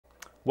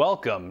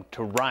Welcome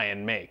to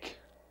RyanMake.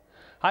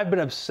 I've been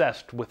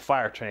obsessed with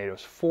fire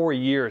tornadoes for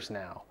years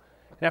now,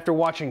 and after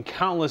watching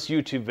countless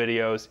YouTube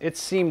videos, it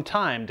seemed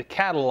time to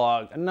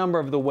catalog a number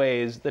of the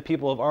ways that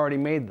people have already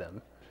made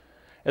them,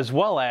 as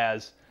well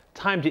as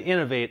time to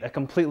innovate a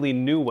completely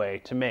new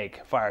way to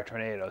make fire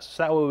tornadoes.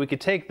 So that way we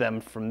could take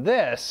them from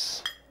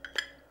this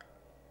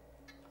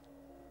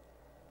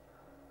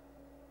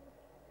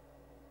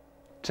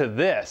to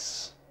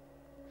this.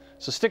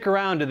 So stick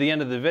around to the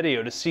end of the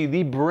video to see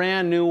the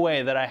brand new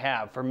way that I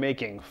have for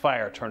making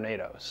fire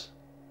tornadoes.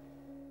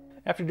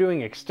 After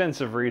doing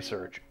extensive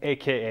research,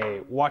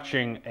 aka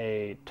watching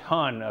a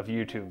ton of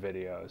YouTube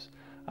videos,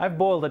 I've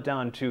boiled it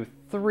down to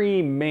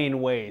 3 main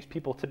ways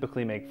people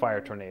typically make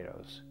fire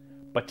tornadoes.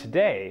 But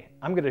today,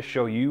 I'm going to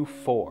show you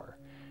 4.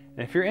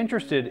 And if you're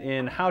interested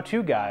in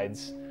how-to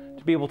guides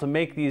to be able to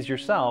make these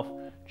yourself,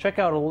 check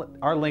out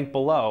our link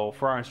below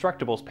for our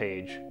Instructables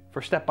page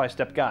for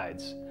step-by-step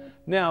guides.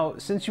 Now,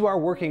 since you are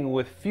working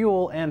with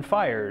fuel and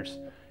fires,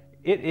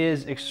 it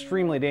is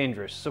extremely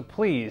dangerous, so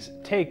please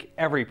take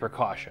every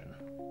precaution.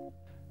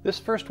 This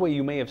first way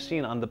you may have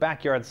seen on The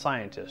Backyard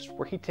Scientist,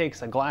 where he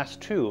takes a glass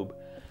tube,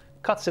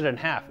 cuts it in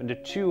half into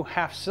 2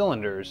 half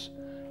cylinders,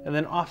 and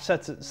then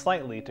offsets it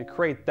slightly to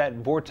create that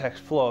vortex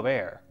flow of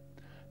air.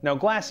 Now,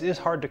 glass is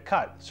hard to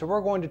cut, so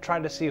we're going to try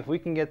to see if we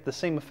can get the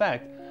same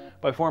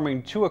effect by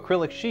forming 2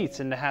 acrylic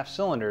sheets into half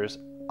cylinders,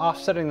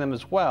 offsetting them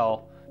as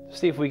well, to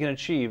see if we can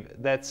achieve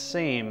that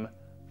same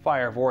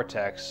fire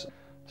vortex.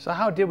 So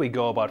how did we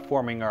go about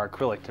forming our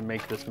acrylic to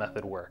make this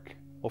method work?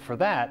 Well, for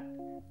that,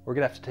 we're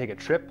gonna have to take a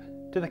trip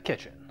to the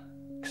kitchen.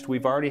 Next,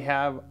 we've already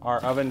have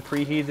our oven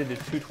preheated to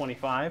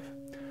 225.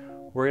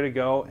 We're gonna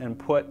go and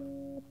put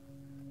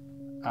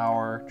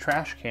our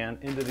trash can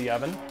into the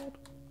oven.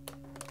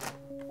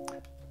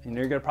 And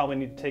you're gonna probably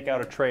need to take out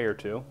a tray or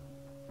 2.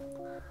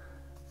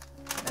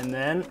 And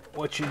then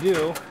what you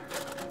do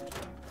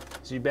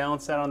is you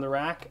balance that on the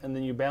rack, and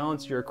then you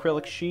balance your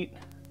acrylic sheet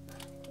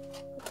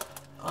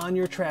on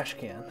your trash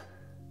can.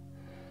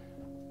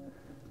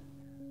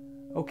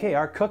 Okay,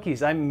 our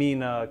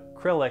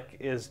acrylic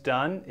is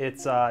done.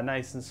 It's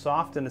nice and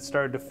soft, and it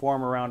started to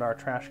form around our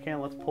trash can.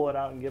 Let's pull it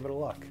out and give it a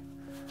look.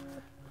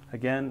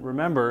 Again,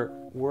 remember,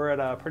 we're at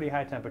a pretty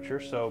high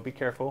temperature, so be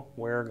careful,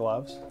 wear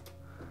gloves.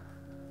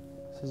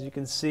 So as you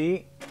can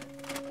see,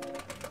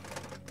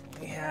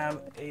 we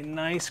have a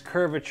nice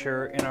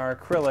curvature in our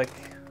acrylic.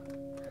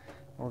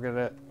 We're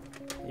gonna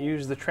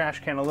use the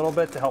trash can a little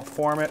bit to help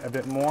form it a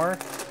bit more,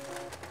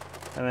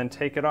 and then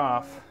take it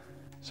off.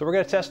 So we're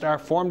gonna test our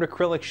formed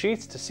acrylic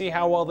sheets to see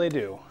how well they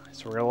do.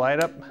 So we're gonna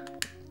light up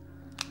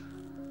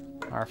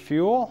our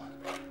fuel.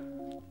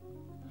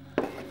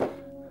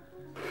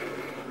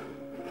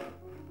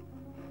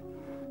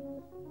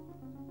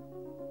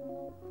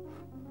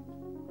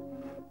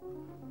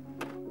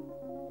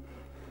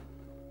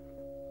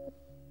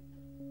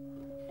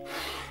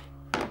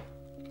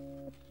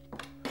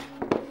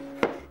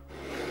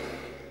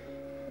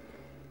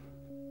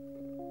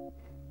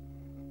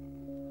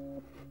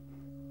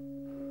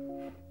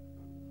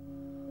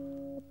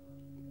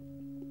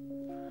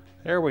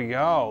 There we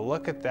go.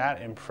 Look at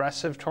that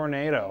impressive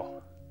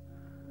tornado.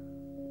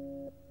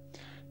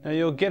 Now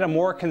you'll get a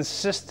more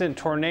consistent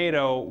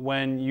tornado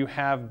when you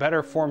have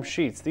better formed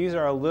sheets. These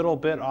are a little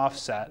bit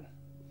offset,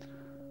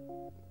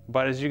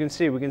 but as you can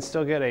see, we can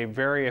still get a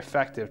very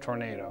effective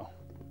tornado.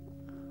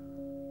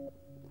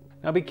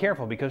 Now be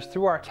careful, because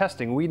through our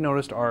testing, we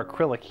noticed our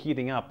acrylic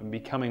heating up and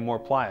becoming more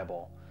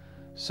pliable.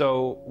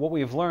 So what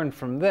we've learned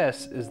from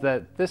this is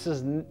that this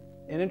is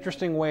an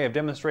interesting way of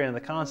demonstrating the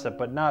concept,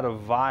 but not a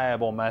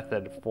viable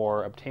method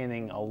for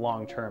obtaining a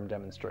long-term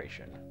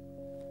demonstration.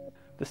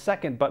 The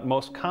second but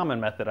most common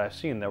method I've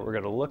seen that we're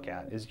going to look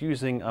at is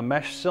using a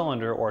mesh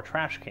cylinder or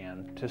trash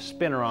can to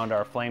spin around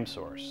our flame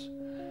source.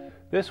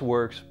 This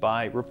works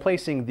by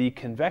replacing the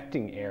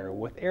convecting air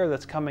with air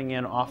that's coming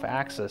in off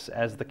axis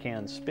as the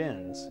can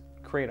spins,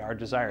 to create our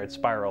desired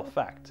spiral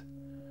effect.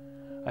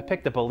 I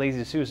picked up a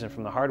Lazy Susan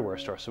from the hardware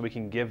store so we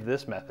can give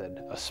this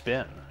method a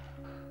spin.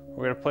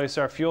 We're going to place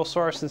our fuel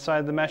source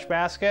inside the mesh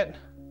basket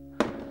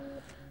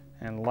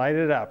and light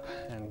it up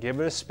and give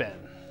it a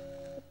spin.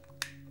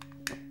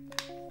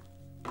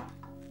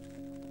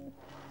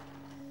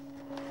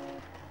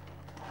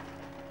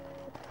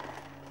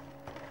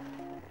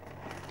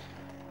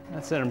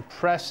 That's an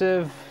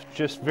impressive,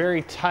 just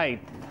very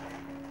tight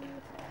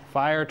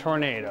fire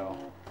tornado.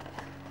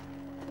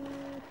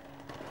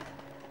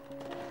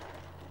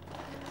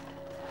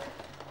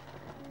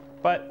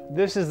 But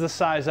this is the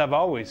size I've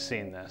always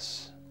seen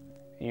this.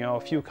 You know,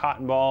 a few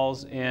cotton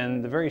balls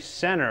in the very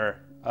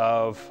center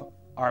of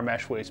our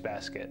mesh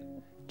wastebasket.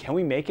 Can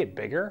we make it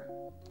bigger?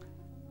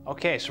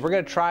 Okay, so we're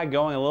gonna try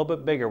going a little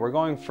bit bigger. We're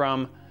going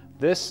from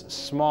this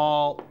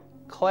small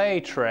clay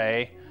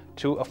tray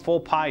to a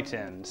full pie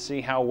tin. See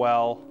how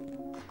well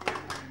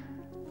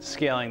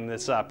scaling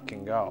this up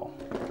can go.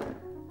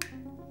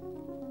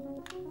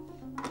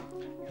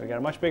 We got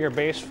a much bigger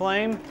base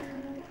flame.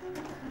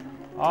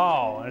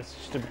 Oh, and it's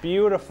just a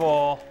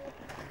beautiful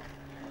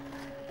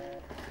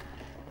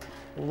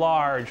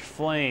large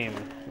flame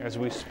as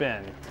we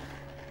spin.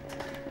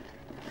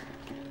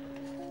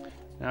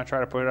 Now try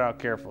to put it out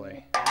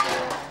carefully.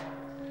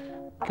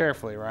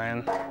 Carefully,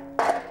 Ryan.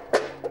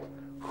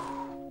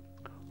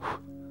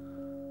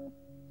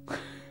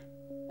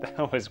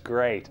 That was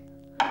great.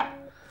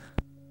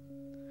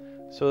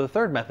 So the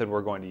third method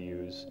we're going to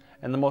use,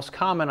 and the most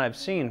common I've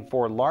seen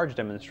for large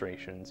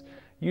demonstrations,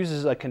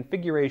 uses a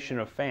configuration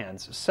of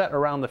fans set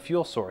around the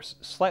fuel source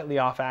slightly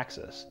off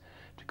axis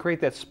to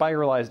create that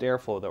spiralized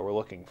airflow that we're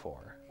looking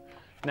for.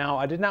 Now,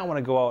 I did not want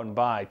to go out and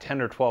buy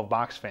 10 or 12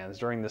 box fans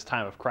during this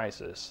time of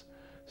crisis,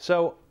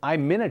 so I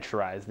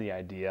miniaturized the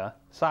idea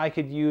so I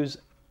could use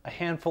a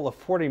handful of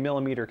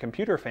 40mm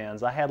computer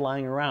fans I had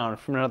lying around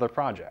from another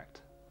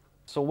project.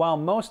 So while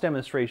most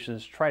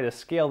demonstrations try to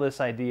scale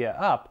this idea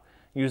up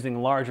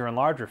using larger and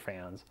larger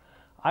fans,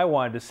 I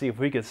wanted to see if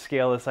we could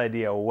scale this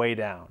idea way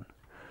down.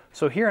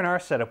 So here in our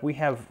setup we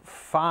have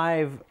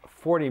 5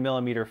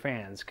 40mm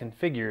fans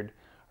configured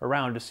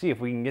around to see if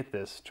we can get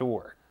this to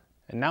work.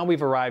 And now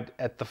we've arrived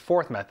at the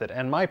fourth method,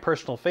 and my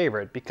personal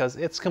favorite because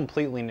it's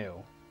completely new.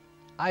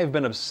 I've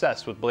been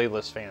obsessed with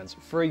bladeless fans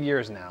for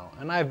years now,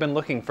 and I've been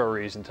looking for a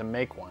reason to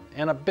make one,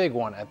 and a big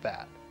one at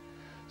that.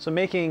 So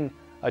making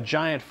a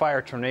giant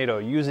fire tornado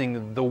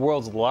using the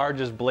world's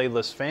largest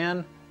bladeless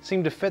fan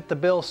seemed to fit the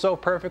bill so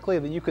perfectly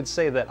that you could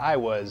say that I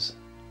was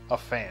a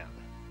fan.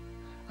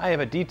 I have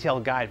a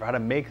detailed guide for how to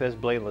make this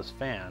bladeless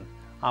fan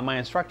on my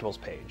Instructables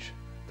page.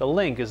 The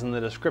link is in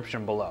the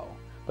description below.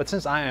 But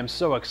since I am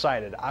so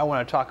excited, I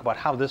want to talk about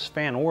how this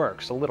fan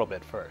works a little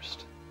bit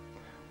first.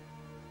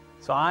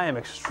 So I am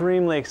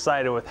extremely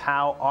excited with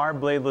how our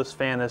bladeless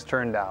fan has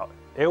turned out.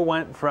 It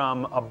went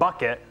from a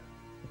bucket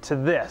to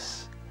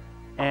this,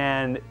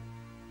 and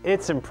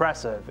it's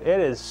impressive. It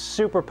is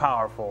super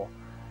powerful,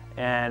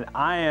 and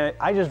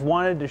I just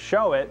wanted to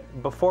show it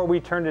before we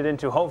turned it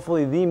into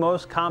hopefully the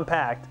most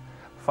compact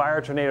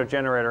fire tornado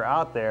generator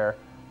out there,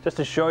 just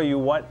to show you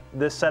what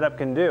this setup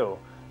can do.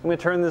 I'm going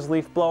to turn this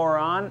leaf blower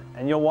on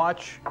and you'll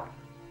watch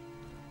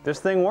this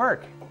thing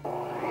work.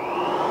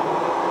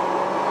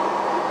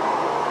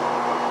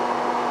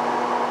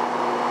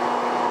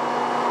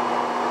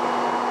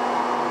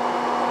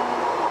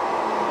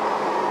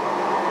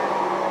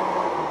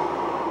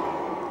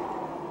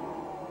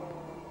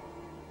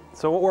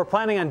 So what we're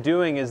planning on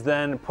doing is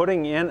then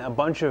putting in a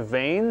bunch of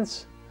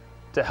vanes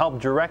to help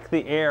direct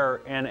the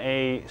air in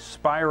a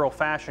spiral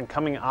fashion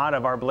coming out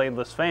of our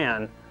bladeless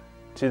fan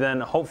to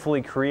then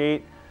hopefully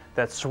create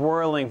that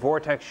swirling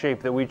vortex shape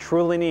that we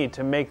truly need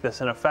to make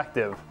this an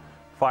effective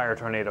fire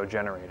tornado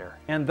generator.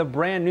 And the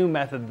brand new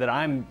method that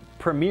I'm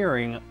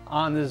premiering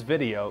on this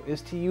video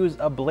is to use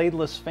a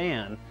bladeless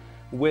fan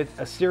with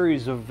a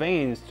series of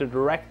vanes to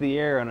direct the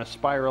air in a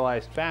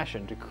spiralized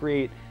fashion to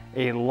create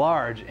a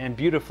large and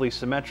beautifully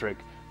symmetric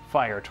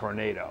fire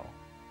tornado.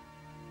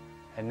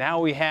 And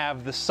now we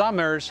have the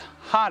summer's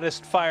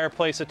hottest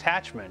fireplace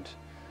attachment,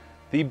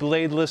 the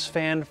bladeless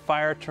fan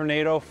fire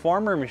tornado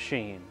former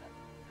machine.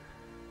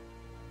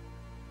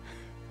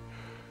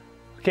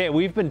 Okay,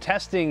 we've been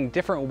testing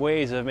different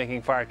ways of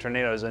making fire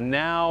tornadoes, and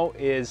now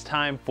is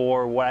time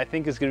for what I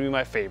think is going to be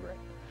my favorite.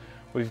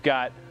 We've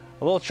got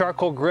a little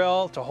charcoal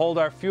grill to hold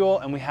our fuel,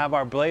 and we have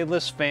our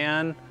bladeless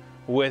fan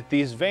with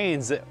these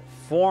vanes that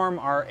form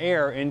our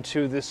air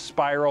into this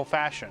spiral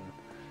fashion.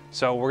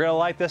 So we're going to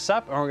light this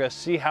up and we're going to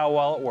see how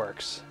well it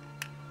works.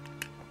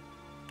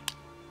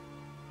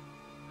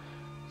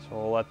 So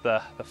we'll let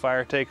the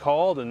fire take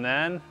hold, and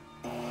then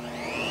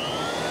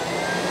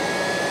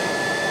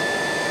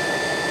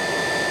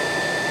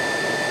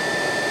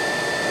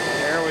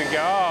there we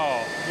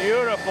go.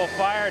 Beautiful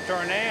fire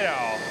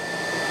tornado.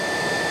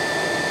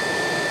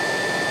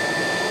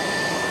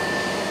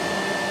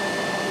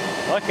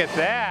 Look at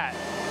that.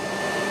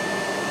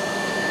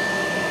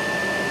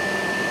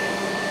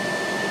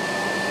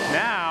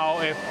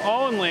 Now, if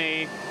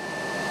only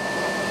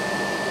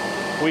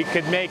we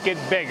could make it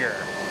bigger.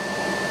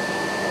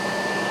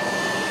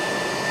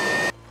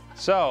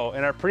 So,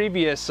 in our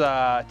previous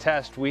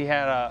test, we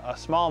had a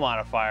small amount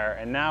of fire,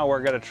 and now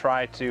we're going to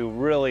try to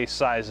really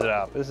size it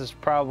up. This is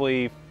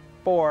probably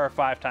 4 or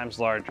 5 times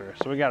larger.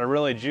 So we got to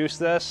really juice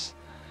this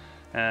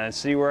and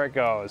see where it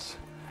goes.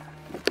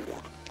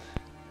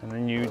 And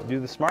then you do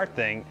the smart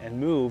thing and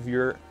move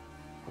your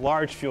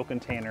large fuel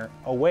container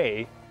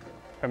away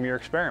from your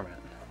experiment.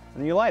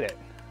 And you light it.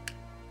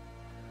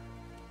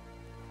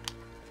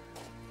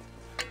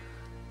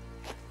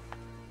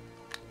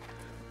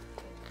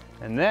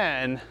 And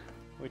then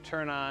we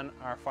turn on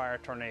our fire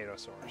tornado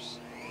source.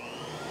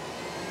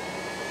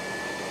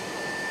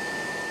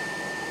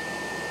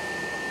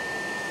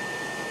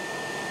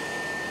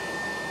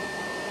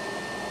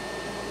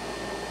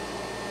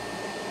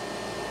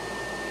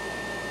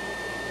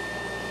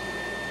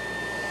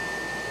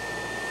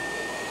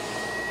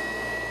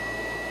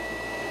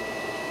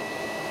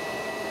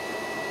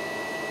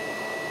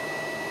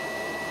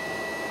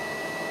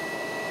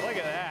 Look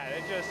at that,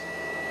 it just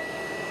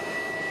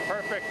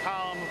perfect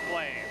column of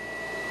flame.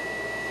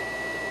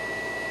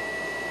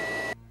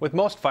 With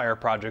most fire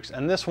projects,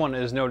 and this one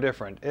is no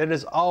different, it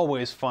is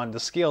always fun to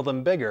scale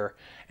them bigger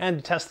and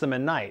to test them at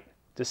night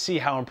to see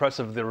how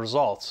impressive the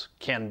results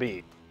can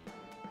be.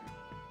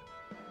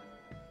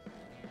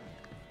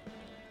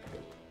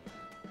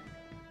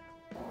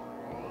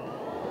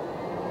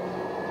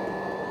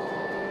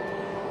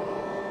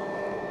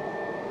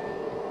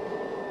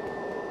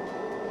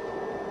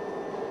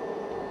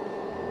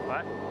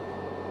 What?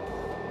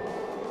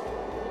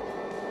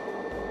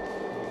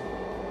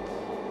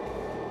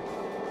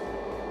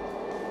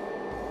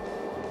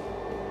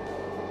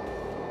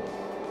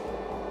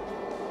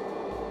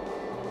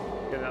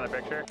 Get another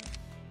picture.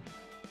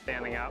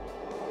 Standing up.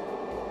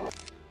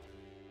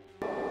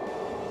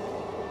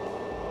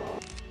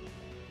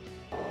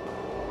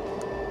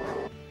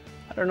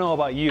 I don't know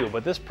about you,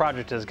 but this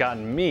project has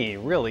gotten me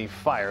really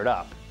fired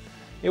up.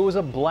 It was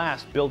a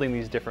blast building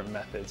these different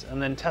methods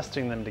and then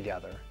testing them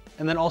together,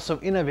 and then also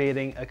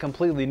innovating a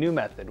completely new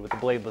method with the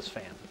bladeless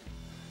fan.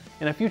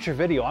 In a future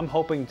video, I'm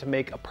hoping to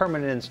make a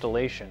permanent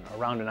installation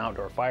around an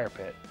outdoor fire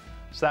pit,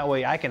 so that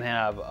way I can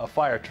have a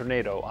fire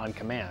tornado on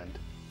command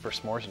for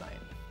s'mores night.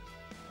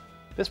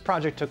 This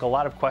project took a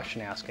lot of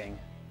question asking,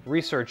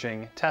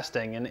 researching,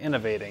 testing, and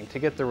innovating to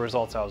get the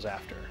results I was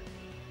after.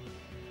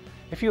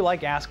 If you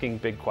like asking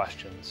big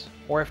questions,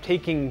 or if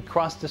taking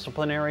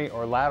cross-disciplinary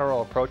or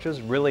lateral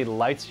approaches really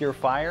lights your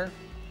fire,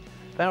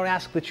 then I would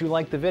ask that you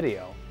like the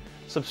video,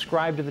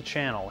 subscribe to the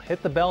channel,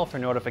 hit the bell for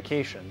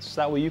notifications, so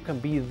that way you can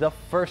be the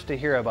first to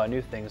hear about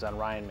new things on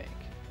RyanMake.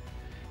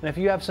 And if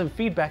you have some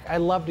feedback,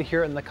 I'd love to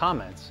hear it in the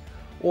comments,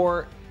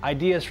 or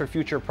ideas for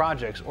future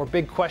projects, or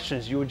big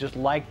questions you would just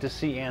like to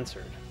see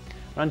answered.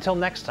 But until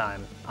next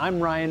time, I'm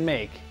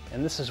RyanMake,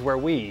 and this is where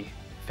we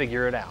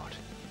figure it out.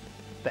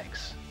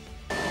 Thanks.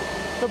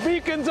 The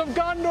beacons of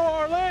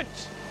Gondor lit!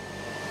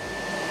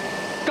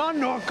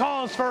 Gondor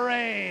calls for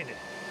aid,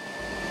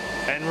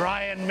 and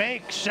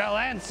RyanMake shall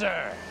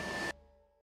answer.